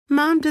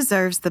Mom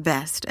deserves the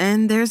best,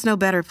 and there's no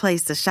better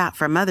place to shop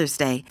for Mother's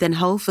Day than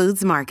Whole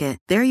Foods Market.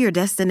 They're your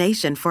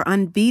destination for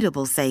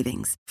unbeatable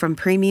savings, from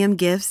premium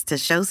gifts to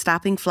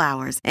show-stopping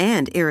flowers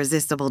and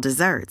irresistible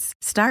desserts.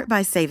 Start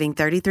by saving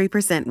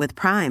 33% with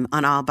Prime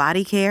on all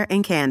body care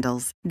and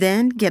candles.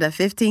 Then get a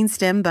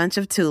 15-stem bunch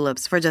of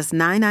tulips for just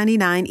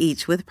 $9.99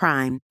 each with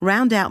Prime.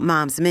 Round out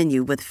Mom's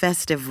menu with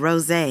festive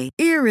rosé,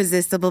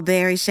 irresistible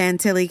berry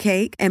chantilly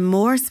cake, and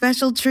more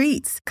special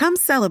treats. Come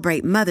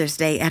celebrate Mother's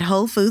Day at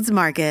Whole Foods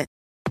Market.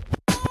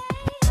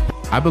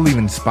 I believe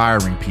in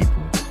inspiring people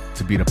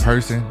to be the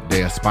person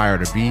they aspire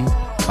to be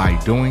by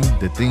doing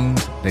the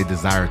things they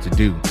desire to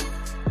do.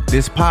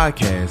 This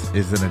podcast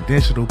is an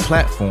additional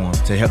platform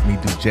to help me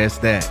do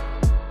just that.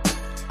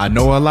 I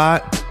know a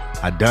lot,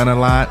 I've done a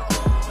lot,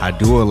 I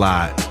do a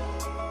lot.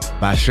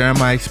 By sharing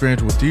my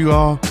experience with you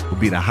all will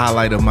be the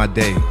highlight of my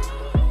day.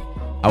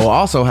 I will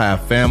also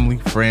have family,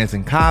 friends,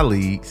 and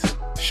colleagues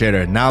share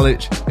their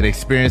knowledge and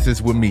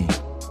experiences with me.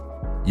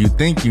 You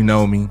think you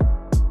know me,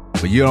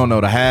 but you don't know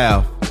the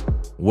half.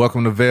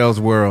 Welcome to Vale's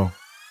World.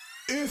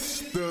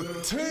 It's the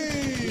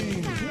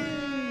team.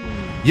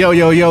 Yo,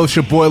 it's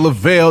your boy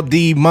LaVale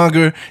D.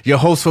 Munger, your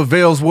host for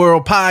Vale's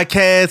World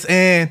Podcast,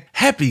 and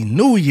Happy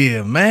New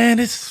Year, man.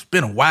 It's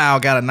been a while,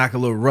 gotta knock a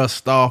little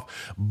rust off,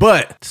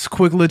 but just a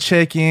quick little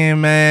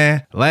check-in,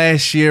 man.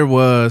 Last year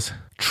was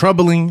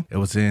troubling. It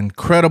was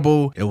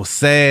incredible. It was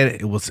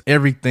sad. It was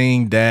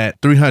everything that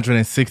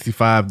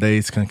 365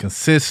 days can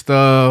consist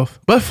of.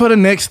 But for the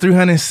next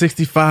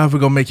 365, we're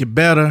going to make it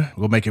better.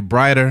 We're going to make it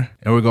brighter.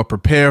 And we're going to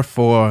prepare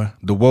for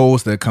the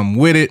woes that come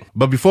with it.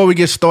 But before we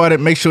get started,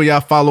 make sure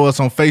y'all follow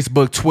us on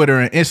Facebook, Twitter,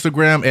 and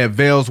Instagram at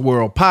Vale's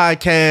World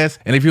Podcast.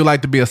 And if you'd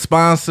like to be a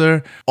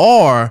sponsor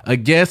or a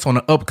guest on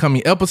an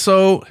upcoming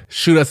episode,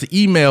 shoot us an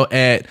email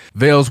at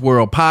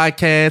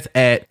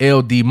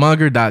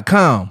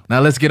valesworldpodcast@ldmunger.com. Now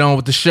let's get on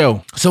with the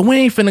show. So we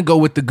ain't finna go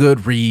with the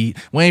good read.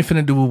 We ain't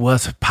finna do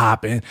what's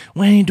popping.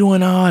 We ain't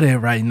doing all that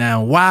right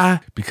now. Why?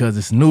 Because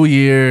it's New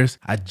Year's.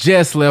 I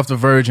just left the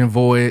Virgin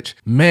Voyage.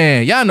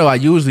 Man, y'all know I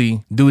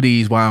usually do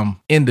these while I'm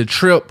in the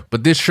trip,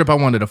 but this trip I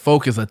wanted to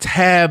focus a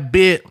tad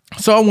bit.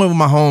 So I went with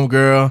my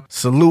homegirl.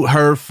 Salute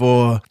her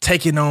for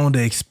taking on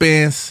the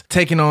expense,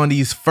 taking on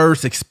these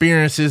first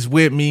experiences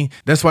with me.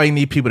 That's why you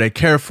need people that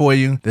care for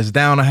you, that's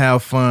down to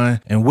have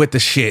fun, and with the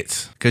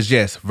shits. Because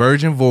yes,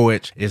 Virgin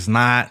Voyage is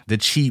not the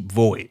cheap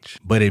voyage,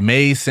 but it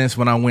made sense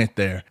when I went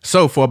there.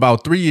 So for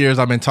about 3 years,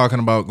 I've been talking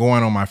about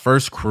going on my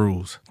first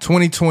cruise.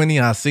 2020,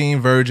 I seen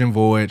Virgin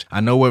Voyage.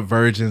 I know what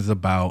Virgin is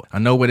about. I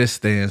know what it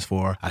stands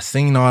for. I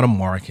seen all the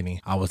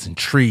marketing. I was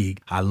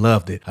intrigued. I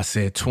loved it. I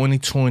said,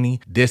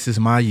 2020, this is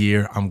my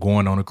year. I'm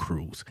going on a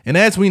cruise. And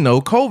as we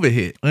know, COVID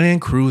hit and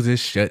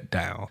cruises shut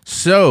down.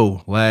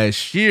 So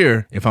last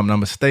year, if I'm not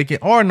mistaken,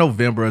 or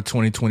November of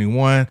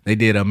 2021, they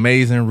did an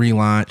amazing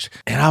relaunch.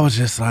 And I was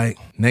just like,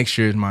 next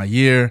year is my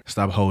year.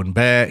 Stop holding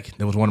back.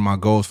 That was one of my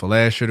goals for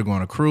last year, to go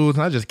on a cruise,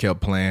 and I just kept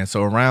playing.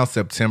 So around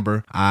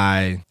September,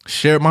 I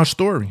shared my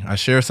story. I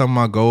shared some of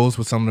my goals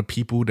with some of the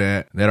people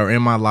that are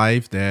in my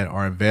life, that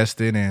are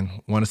invested and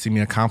want to see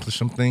me accomplish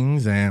some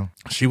things. And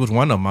she was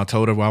one of them. I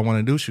told her what I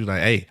want to do. She was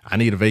like, hey, I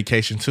need a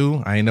vacation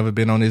too. I ain't never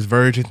been on this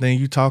Virgin thing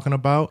you talking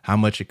about. How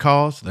much it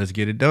costs? Let's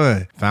get it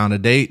done. Found a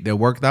date that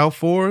worked out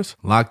for us.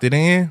 Locked it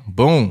in.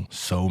 Boom.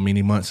 So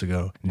many months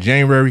ago.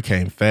 January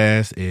came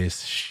fast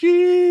as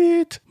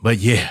shit. But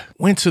yeah,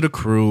 went to the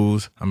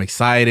cruise. I'm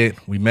excited.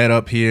 We met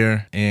up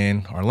here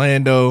in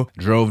Orlando,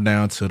 drove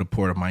down to the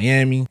port of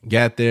Miami,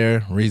 got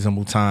there,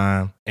 reasonable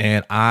time,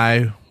 and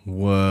I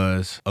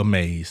was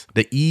amazed.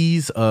 The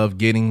ease of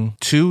getting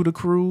to the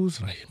cruise,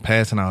 like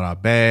passing out our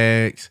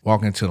bags,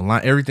 walking to the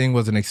line, everything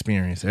was an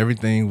experience.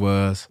 Everything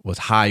was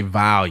high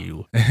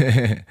value.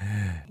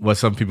 What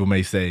some people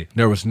may say.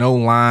 There was no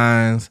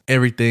lines.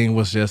 Everything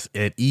was just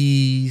at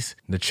ease.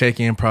 The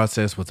check-in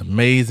process was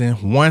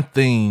amazing. One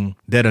thing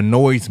that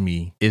annoys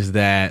me is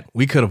that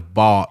we could have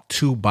bought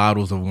 2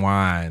 bottles of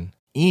wine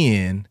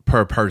in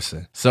per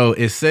person. So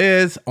it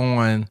says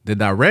on the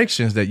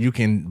directions that you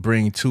can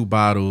bring 2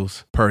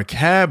 bottles per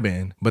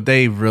cabin, but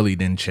they really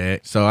didn't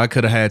check. So I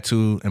could have had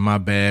 2 in my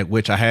bag,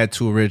 which I had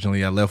 2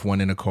 originally. I left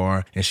 1 in the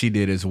car and she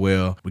did as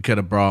well. We could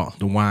have brought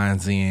the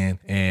wines in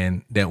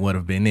and that would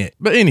have been it.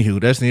 But anywho,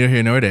 that's neither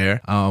here nor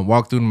there.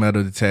 Walked through the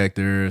metal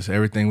detectors.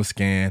 Everything was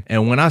scanned.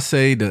 And when I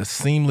say the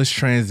seamless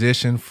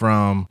transition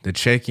from the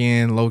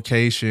check-in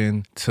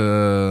location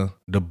to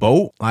the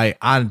boat, like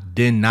I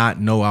did not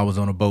know I was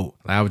on a boat.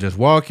 Like, I was just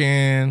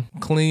walking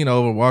clean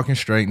over, walking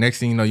straight. Next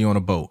thing you know, you're on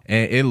a boat.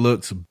 And it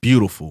looks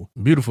beautiful.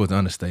 Beautiful is an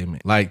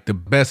understatement. Like the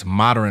best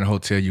modern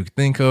hotel you could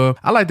think of.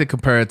 I like to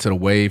compare it to the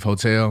Wave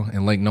Hotel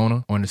in Lake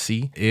Nona on the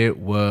sea. It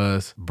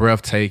was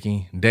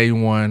breathtaking. Day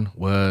one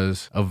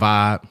was a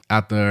vibe.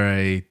 After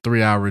a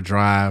 3-hour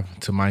drive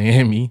to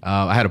Miami,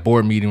 I had a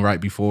board meeting right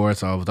before,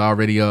 so I was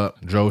already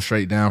up. Drove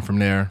straight down from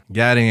there.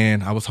 Got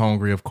in. I was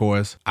hungry, of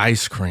course.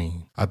 Ice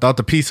cream. I thought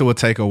the pizza would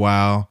take a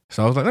while.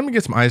 So I was like, let me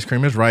get some ice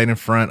cream. It's right in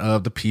front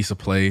of the pizza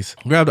place.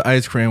 Grabbed the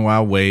ice cream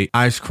while I wait.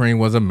 Ice cream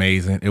was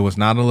amazing. It was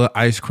not a little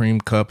ice cream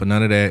cup or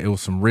none of that. It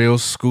was some real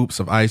scoops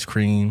of ice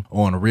cream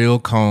on real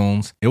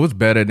cones. It was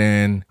better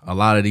than a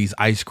lot of these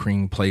ice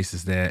cream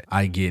places that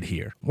I get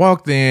here.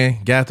 Walked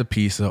in, got the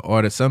pizza,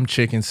 ordered some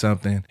chicken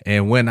something,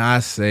 and when I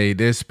say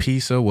this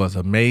pizza was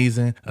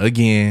amazing,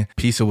 again,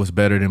 pizza was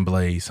better than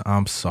Blaze.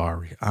 I'm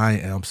sorry. I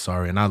am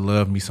sorry. And I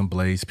love me some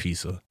Blaze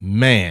pizza.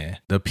 Man,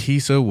 the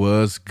pizza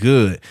was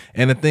good.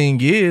 And the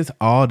thing is,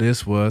 all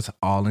this was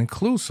all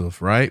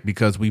inclusive, right?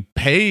 Because we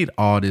paid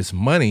all this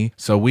money,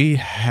 so we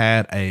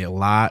had a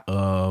lot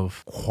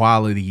of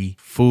quality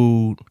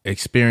food,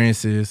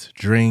 experiences,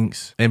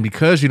 drinks. And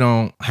because you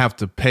don't have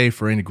to pay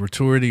for any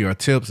gratuity or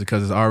tips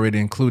because it's already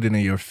included in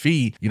your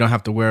fee, you don't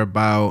have to worry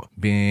about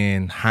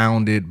being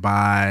hounded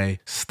by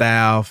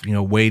staff,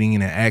 waiting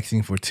and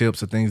asking for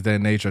tips or things of that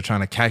nature,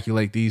 trying to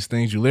calculate these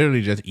things. You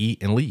literally just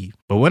eat and leave.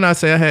 But when I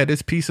say I had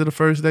this pizza the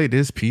first day,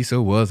 this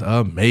pizza was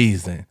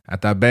amazing.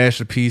 After I bashed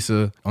the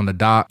pizza on the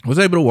dock, was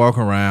able to walk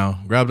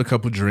around, grabbed a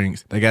couple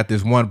drinks. They got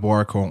this one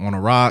bar called On the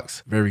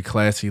Rocks, very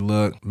classy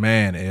look.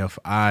 Man, if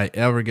I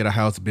ever get a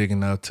house big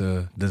enough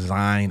to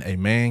design a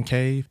man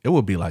cave, it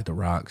would be like the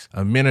Rocks.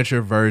 A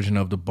miniature version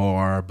of the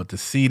bar, but the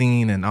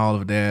seating and all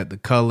of that, the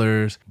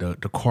colors, the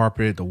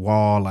carpet, the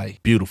wall,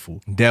 like beautiful.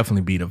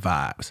 Definitely be the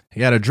vibes. I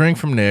got a drink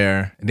from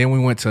there, and then we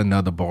went to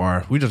another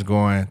bar. We just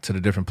going to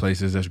the different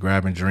places, just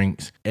grabbing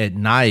drinks. At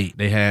night,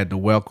 they had the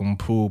welcome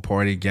pool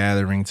party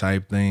gathering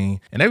type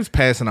thing, and they was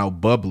passing out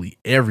bubbly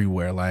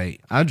everywhere.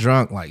 Like, I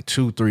drunk like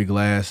 2-3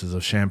 glasses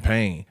of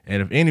champagne,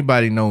 and if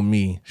anybody know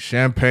me,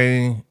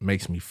 champagne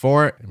makes me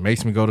fart, it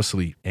makes me go to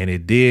sleep, and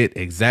it did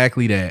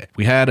exactly that.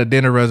 We had a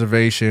dinner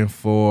reservation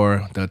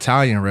for the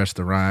Italian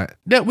restaurant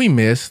that we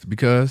missed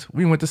because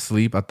we went to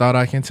sleep. I thought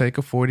I can take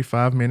a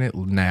 45-minute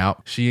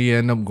nap. She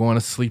ended up going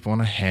to sleep on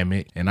a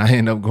hammock, and I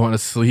ended up going to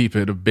sleep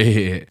in a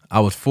bed. I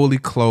was fully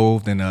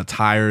clothed in the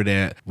attire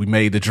that we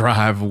made the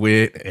drive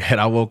with, and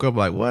I woke up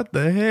like, what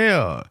the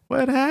hell?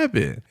 What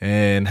happened?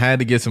 And had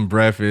to get some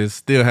breakfast.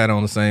 Still had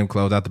on the same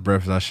clothes. After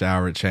breakfast, I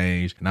showered,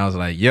 changed, and I was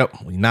like, yep,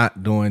 we're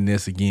not doing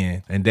this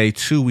again. And day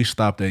 2, we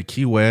stopped at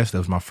Key West. That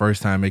was my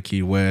first time at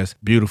Key West.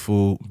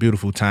 Beautiful,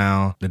 beautiful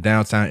town. The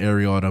downtown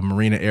area or the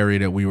marina area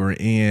that we were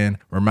in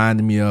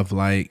reminded me of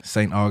like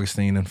St.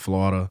 Augustine in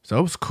Florida. So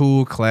it was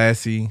cool,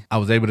 classy. I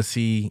was able to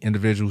see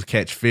individuals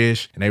catch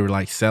fish, and they were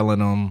like selling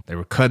them. They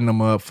were cutting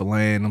them up,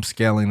 filleting them,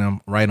 scaling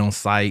them right on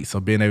site. So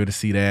being able to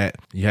see that,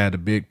 you had the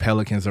big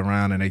pelicans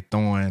around, and they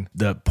throwing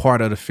the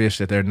part of the fish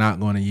that they're not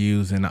going to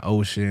use in the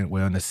ocean,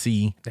 well, in the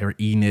sea. They were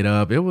eating it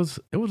up. It was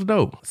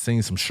dope.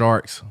 Seeing some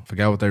sharks.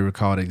 Forgot what they were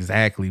called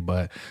exactly,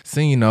 but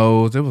seeing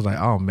those, it was like,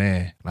 oh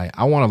man, like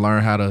I want to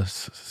learn how to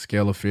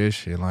scale a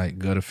fish and like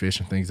gut a fish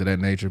and things of that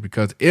nature,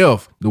 because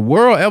if the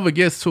world ever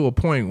gets to a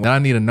point that I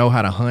need to know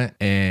how to hunt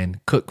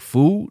and cook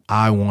food,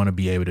 I want to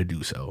be able to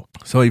do so.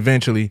 So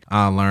eventually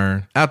I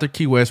learned. After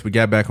Key West, we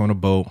got back on the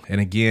boat,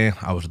 and again,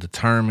 I was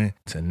determined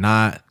to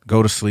not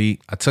go to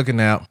sleep. I took a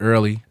nap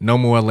early. No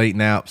more late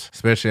naps,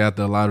 especially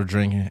after a lot of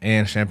drinking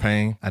and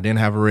champagne. I didn't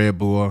have a Red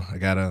Bull. I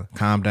got to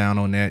calm down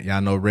on that. Y'all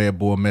know Red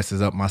Bull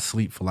messes up my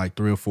sleep for like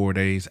 3 or 4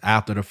 days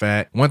after the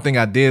fact. One thing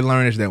I did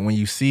learn is that when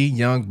you see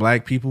young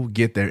black people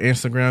get their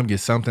Instagram, get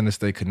something to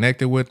stay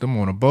connected with them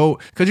on a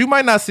boat, because you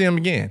might not see them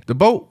again. The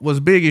boat was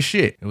big as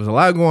shit. There was a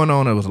lot going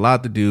on. There was a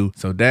lot to do.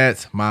 So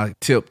that's my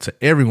tip to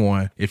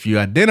everyone. If you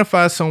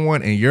identify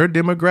someone in your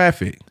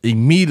demographic,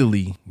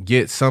 immediately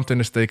get something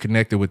to stay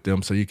connected with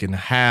them so you can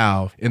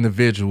have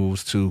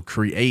individuals to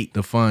create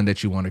the fun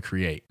that you want to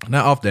create.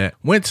 Now off that,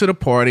 went to the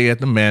party at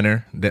the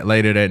Manor that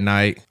later that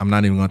night. I'm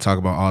not even going to talk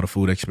about all the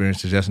food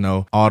experiences. Just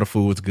know all the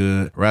food was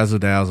good. Razzle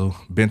dazzle.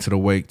 Been to the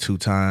Wake 2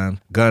 times.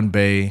 Gun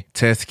Bay.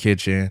 Test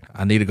Kitchen.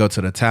 I need to go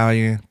to the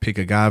Italian. Pick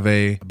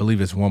Agave. I believe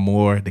it's one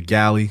more. The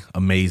Galley.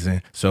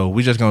 Amazing. So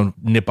we just going to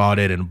nip all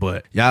that in the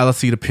butt. Y'all will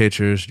see the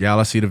pictures. Y'all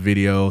will see the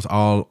videos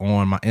all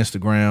on my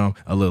Instagram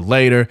a little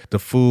later. The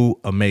food,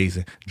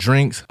 amazing.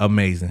 Drinks,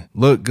 amazing.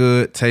 Look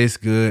good.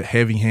 Taste good.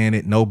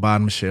 Heavy-handed. No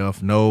bottom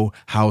shelf. No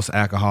house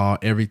alcohol.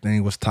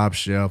 Everything was top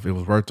shelf. It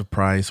was worth the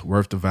price,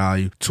 worth the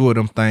value. 2 of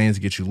them things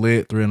get you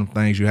lit. 3 of them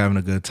things you having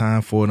a good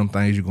time. 4 of them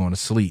things you going to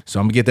sleep. So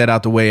I'm gonna get that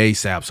out the way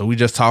ASAP. So we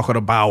just talking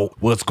about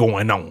what's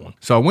going on.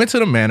 So I went to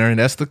the Manor, and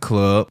that's the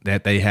club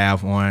that they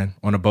have on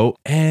a boat,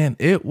 and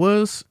it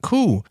was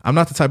cool. I'm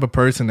not the type of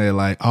person that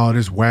like, oh,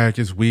 this whack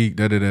is weak,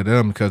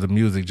 because the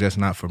music just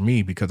not for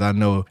me. Because I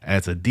know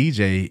as a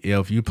DJ,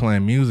 if you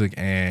playing music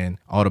and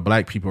all the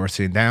black people are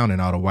sitting down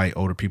and all the white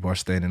older people are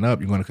standing up,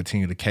 you're going to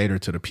continue to cater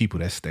to the people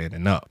that's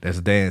standing up,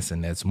 that's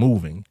dancing, that's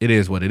moving. It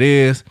is what it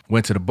is.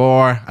 Went to the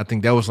bar. I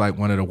think that was like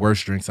one of the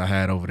worst drinks I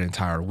had over the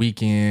entire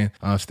weekend.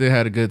 Still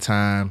had a good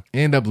time.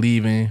 Ended up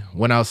leaving.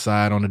 Went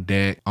outside on the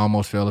deck.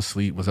 Almost fell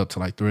asleep. Was up to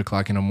like 3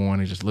 o'clock in the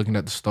morning, just looking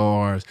at the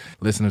stars,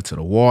 listening to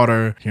the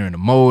water, hearing the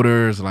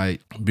motors.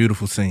 Like,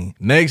 beautiful scene.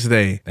 Next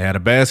day, they had a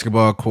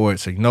basketball court.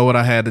 So you know what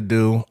I had to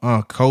do?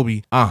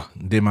 Kobe,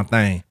 did my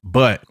thing.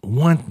 But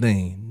one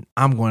thing,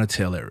 I'm going to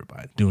tell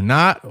everybody, do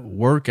not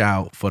work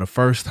out for the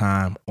first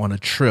time on a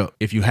trip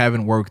if you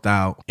haven't worked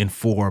out in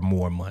 4 or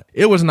more months.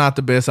 It was not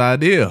the best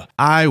idea.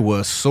 I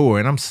was sore,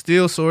 and I'm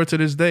still sore to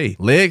this day.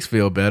 Legs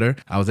feel better.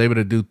 I was able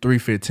to do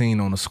 315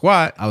 on the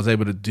squat. I was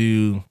able to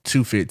do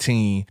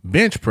 215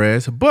 bench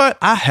press, but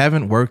I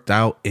haven't worked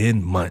out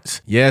in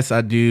months. Yes,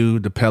 I do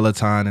the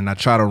Peloton, and I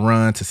try to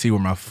run to see where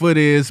my foot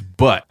is,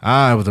 but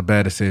it was a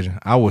bad decision.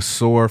 I was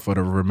sore for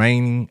the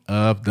remaining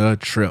of the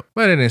trip,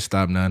 but it didn't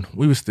stop none.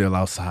 We were still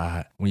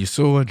outside. When you're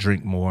sore,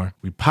 drink more.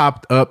 We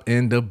popped up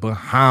in the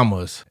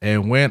Bahamas,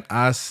 and when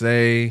I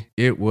say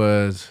it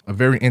was a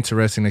very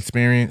interesting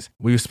experience,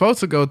 we were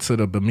supposed to go to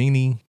the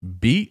Bimini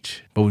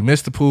Beach, but we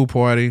missed the pool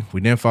party.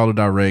 We didn't follow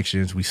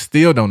directions. We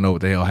still don't know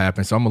what the hell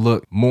happened, so I'm gonna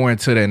look more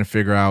into that and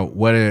figure out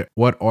what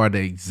are the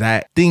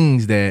exact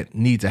things that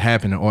need to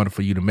happen in order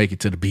for you to make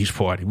it to the beach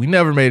party. We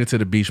never made it to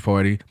the beach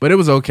party, but it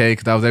was okay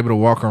because I was able to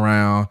walk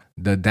around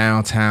the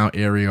downtown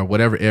area or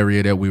whatever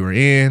area that we were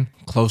in,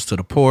 close to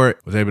the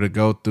port. Was able to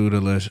go through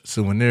the little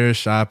souvenir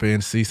shopping,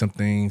 see some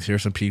things, hear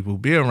some people,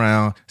 be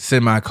around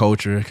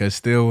semi-culture because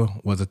still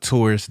was a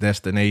tourist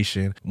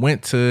destination.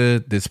 Went to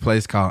this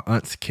place called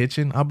Aunt's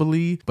Kitchen, I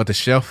believe, but the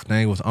chef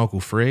name was Uncle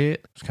Fred.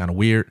 It's kind of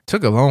weird.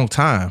 Took a long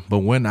time, but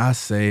when I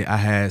say I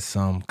had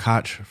some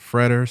Koch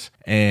fritters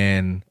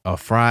and a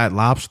fried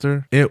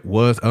lobster, it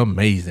was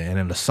amazing. And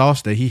then the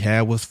sauce that he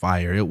had was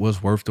fire. It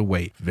was worth the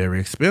wait. Very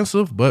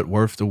expensive, but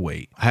worth the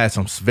wait. I had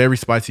some very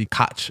spicy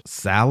Koch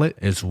salad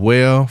as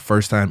well.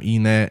 First time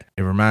eating that.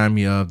 It reminded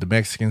me of the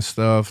Mexican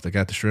stuff. They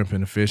got the shrimp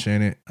and the fish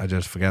in it. I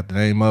just forgot the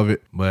name of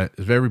it, but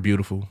it's very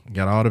beautiful.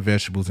 Got all the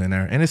vegetables in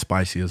there, and it's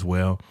spicy as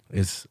well.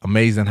 It's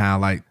amazing how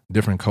like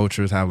different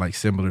cultures have like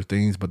similar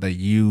things, but they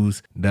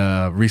use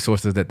the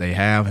resources that they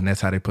have, and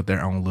that's how they put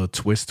their own little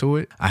twist to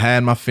it. I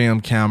had my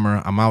film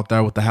camera. I'm out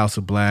there with the House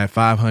of Black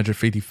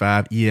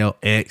 555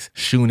 ELX,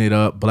 shooting it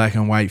up, black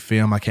and white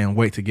film. I can't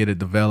wait to get it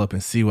developed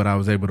and see what I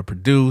was able to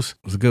produce.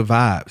 It was good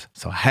vibes.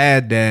 So I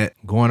had that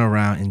going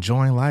around,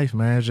 enjoying life,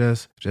 man.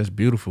 Just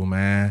beautiful,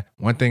 man.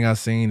 One thing I've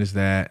seen is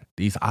that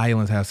these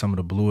islands have some of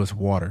the bluest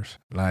waters.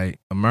 Like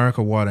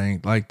America water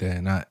ain't like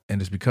that.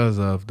 And it's because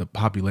of the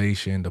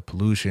population, the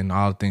pollution,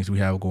 all the things we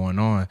have going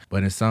on.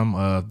 But in some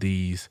of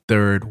these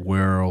third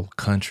world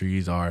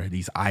countries or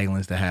these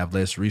islands that have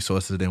less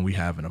resources than we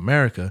have in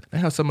America, they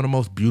have some of the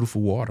most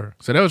beautiful water.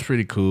 So that was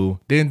pretty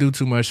cool. Didn't do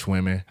too much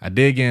swimming. I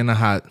did get in the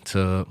hot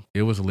tub.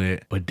 It was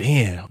lit. But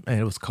damn, man,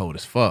 it was cold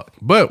as fuck.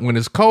 But when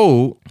it's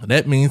cold,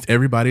 that means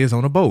everybody is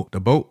on a boat. The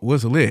boat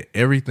was lit.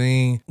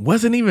 Everything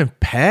wasn't even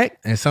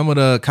packed. And some of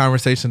the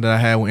conversations that I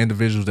had with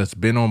individuals that's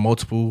been on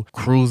multiple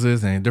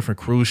cruises and different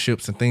cruise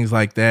ships and things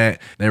like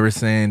that, they were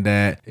saying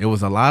that it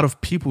was a lot of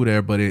people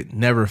there, but it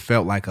never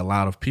felt like a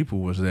lot of people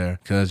was there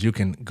because you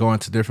can go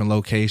into different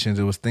locations.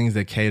 It was things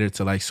that catered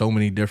to like so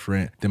many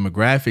different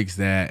demographics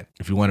that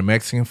if you want a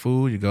Mexican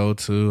food, you go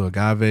to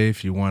Agave.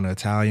 If you want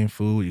Italian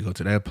food, you go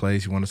to that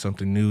place. You wanted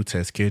something new,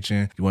 Test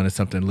Kitchen. You wanted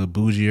something a little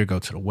bougier, go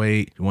to the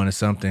Wait. You wanted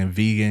something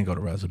vegan, go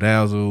to Razzle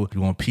Dazzle.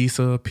 You want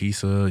pizza,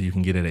 you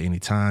can get it at any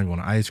time. You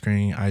want ice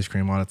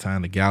cream all the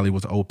time. The galley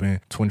was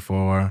open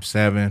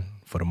 24/7.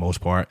 For the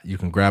most part, you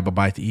can grab a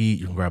bite to eat,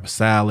 you can grab a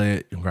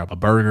salad, you can grab a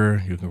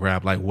burger, you can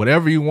grab like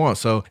whatever you want.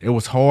 So it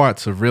was hard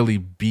to really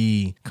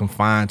be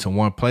confined to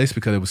one place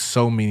because there was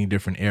so many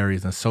different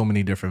areas and so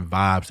many different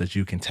vibes that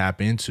you can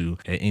tap into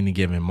at any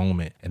given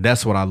moment. And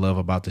that's what I love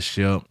about the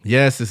ship.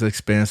 Yes, it's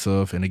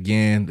expensive. And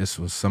again, this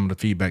was some of the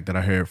feedback that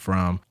I heard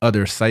from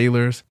other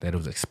sailors that it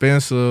was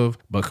expensive,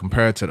 but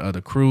compared to the other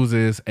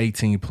cruises,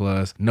 18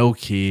 plus, no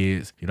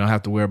kids, you don't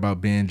have to worry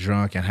about being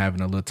drunk and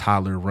having a little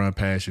toddler run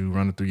past you,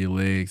 running through your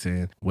legs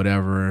and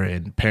whatever,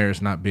 and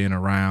parents not being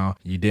around.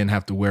 You didn't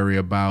have to worry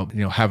about,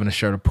 having to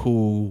share a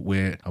pool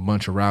with a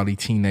bunch of rowdy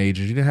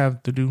teenagers. You didn't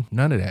have to do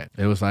none of that.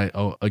 It was like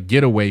a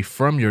getaway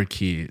from your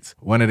kids.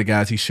 One of the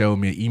guys, he showed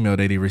me an email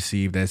that he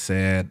received that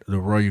said the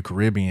Royal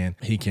Caribbean,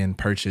 he can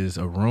purchase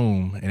a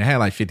room, and it had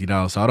like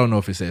 $50. So I don't know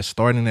if it said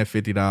starting at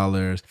 $50,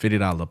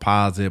 $50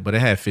 deposit, but it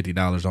had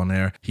 $50 on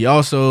there. He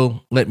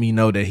also let me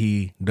know that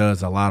he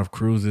does a lot of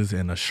cruises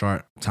in a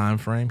short time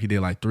frame. He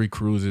did like 3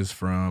 cruises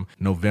from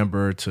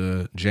November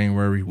to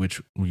January,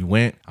 which we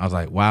went. I was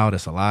like, wow,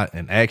 that's a lot.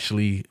 And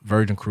actually,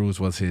 Virgin Cruise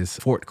was his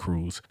 4th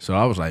cruise. So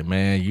I was like,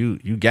 man, you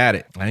got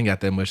it. I ain't got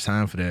that much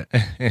time for that.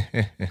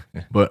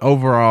 But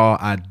overall,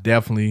 I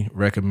definitely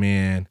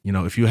recommend,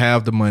 if you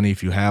have the money,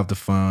 if you have the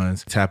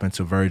funds, tap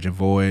into Virgin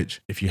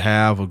Voyage. If you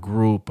have a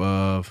group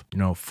of,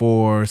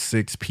 4,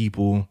 6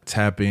 people,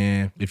 tap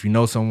in. If you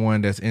know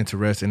someone that's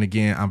interested, and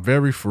again, I'm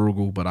very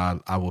frugal, but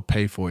I will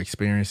pay for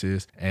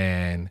experiences.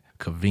 And and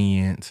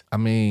convenience. I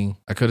mean,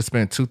 I could have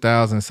spent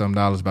 $2,000 some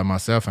by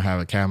myself and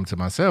have a cabin to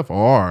myself,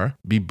 or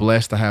be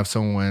blessed to have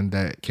someone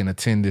that can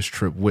attend this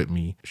trip with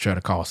me, share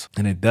the cost.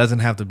 And it doesn't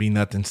have to be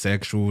nothing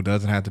sexual,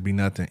 doesn't have to be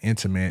nothing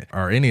intimate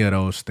or any of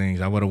those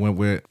things. I would have went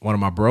with one of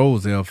my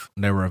bros if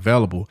they were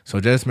available. So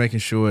just making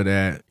sure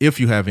that if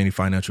you have any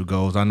financial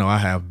goals, I know I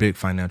have big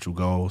financial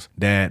goals,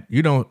 that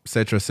you don't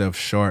set yourself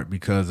short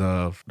because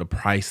of the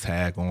price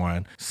tag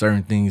on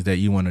certain things that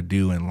you want to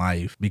do in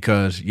life.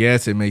 Because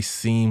yes, it may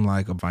seem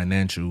like a financial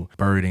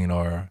burden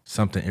or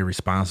something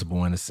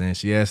irresponsible in a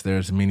sense. Yes,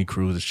 there's many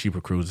cruises, cheaper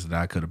cruises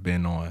that I could have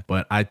been on,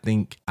 but I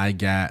think I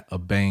got a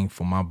bang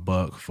for my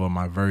buck for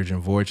my Virgin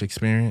Voyage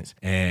experience,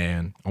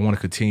 and I want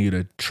to continue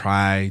to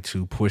try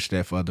to push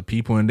that for other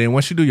people. And then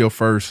once you do your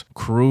first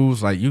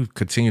cruise, like, you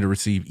continue to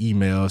receive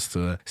emails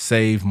to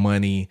save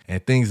money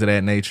and things of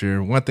that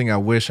nature. One thing I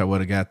wish I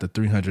would have got the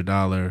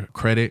 $300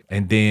 credit,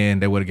 and then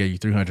they would have gave you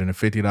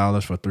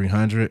 $350 for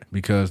 $300,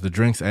 because the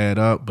drinks add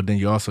up, but then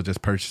you also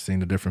just purchasing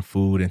the different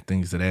food and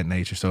things of that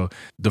nature. So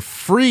the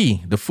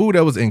food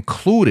that was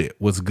included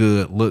was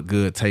good, looked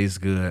good, tastes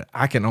good.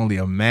 I can only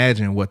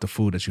imagine what the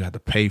food that you have to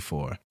pay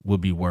for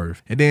would be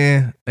worth. And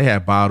then they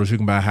had bottles. You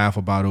can buy half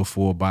a bottle,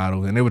 full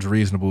bottle, and it was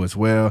reasonable as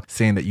well,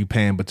 saying that you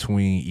paying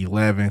between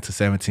 $11 to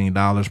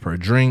 $17 per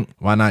drink.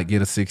 Why not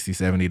get a $60,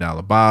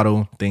 $70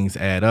 bottle? Things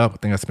add up. I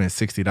think I spent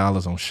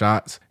 $60 on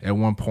shots at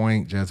one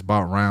point, just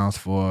bought rounds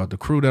for the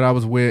crew that I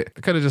was with.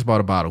 I could have just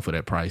bought a bottle for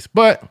that price,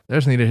 but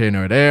there's neither here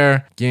nor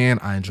there. Again,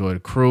 I enjoy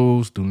the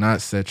cruise. Do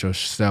not set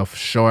yourself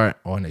short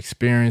on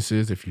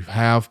experiences. If you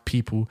have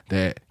people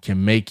that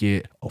can make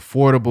it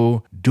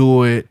affordable,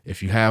 do it.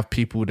 If you have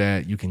people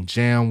that you can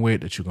jam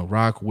with, that you can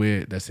rock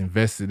with, that's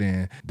invested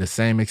in the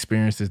same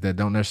experiences, that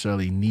don't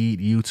necessarily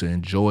need you to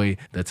enjoy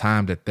the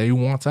time that they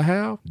want to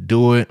have,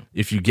 do it.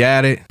 If you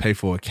got it, pay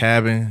for a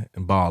cabin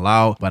and ball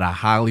out. But I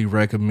highly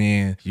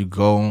recommend you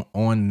go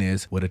on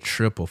this with a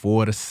trip of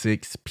 4 to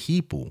 6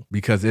 people,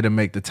 because it'll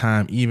make the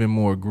time even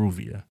more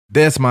groovier.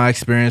 That's my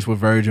experience with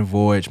Virgin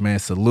Voyage, man.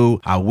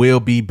 Salute. I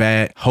will be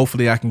back.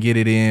 Hopefully I can get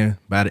it in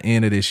by the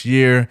end of this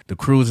year. The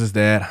cruises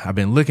that I've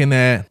been looking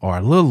at are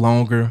a little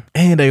longer,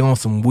 and they on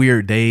some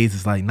weird days.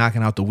 It's like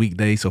knocking out the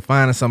weekdays. So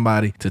finding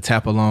somebody to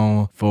tap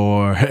along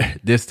for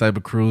this type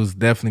of cruise,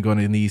 definitely going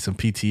to need some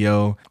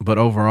PTO. But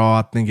overall,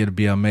 I think it'll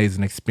be an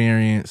amazing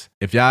experience.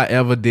 If y'all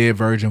ever did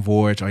Virgin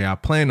Voyage, or y'all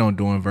plan on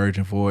doing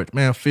Virgin Voyage,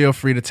 man, feel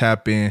free to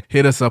tap in.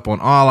 Hit us up on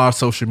all our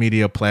social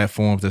media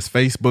platforms. That's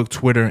Facebook,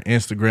 Twitter, and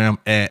Instagram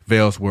at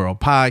Vales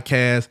World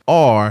Podcast,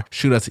 or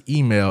shoot us an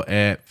email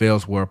at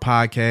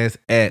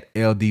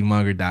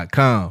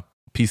valesworldpodcast@ldmunger.com.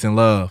 Peace and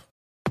love.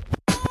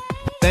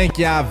 Thank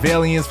y'all,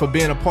 Valians, for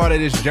being a part of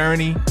this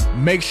journey.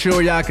 Make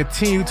sure y'all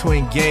continue to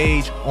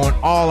engage on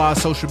all our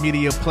social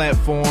media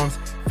platforms,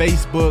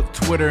 Facebook,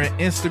 Twitter, and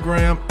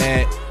Instagram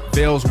at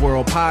Vales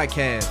World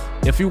Podcast.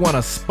 If you want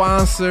to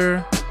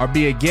sponsor or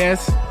be a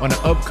guest on an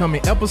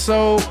upcoming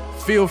episode,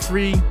 feel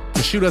free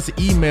to shoot us an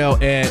email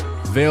at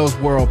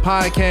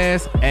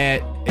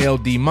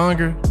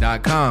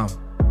valesworldpodcast@ldmunger.com.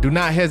 Do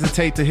not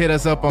hesitate to hit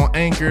us up on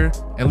Anchor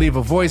and leave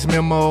a voice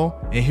memo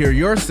and hear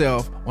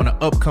yourself on an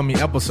upcoming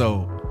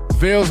episode.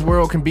 Vales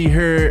World can be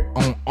heard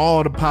on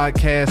all the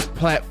podcast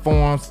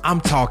platforms.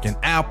 I'm talking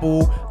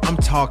Apple, I'm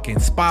talking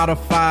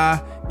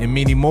Spotify, and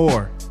many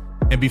more.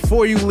 And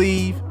before you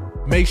leave,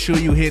 make sure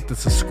you hit the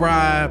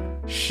subscribe,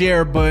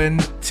 share button,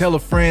 tell a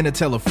friend to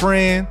tell a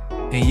friend.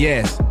 And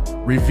yes,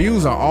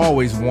 reviews are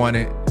always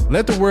wanted.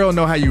 Let the world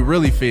know how you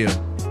really feel.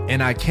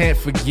 And I can't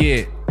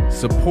forget,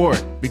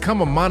 support.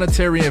 Become a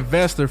monetary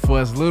investor for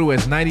as little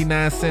as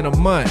 99 cents a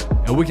month,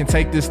 and we can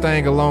take this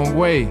thing a long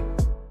way.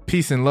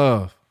 Peace and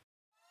love.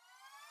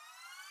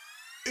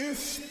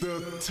 It's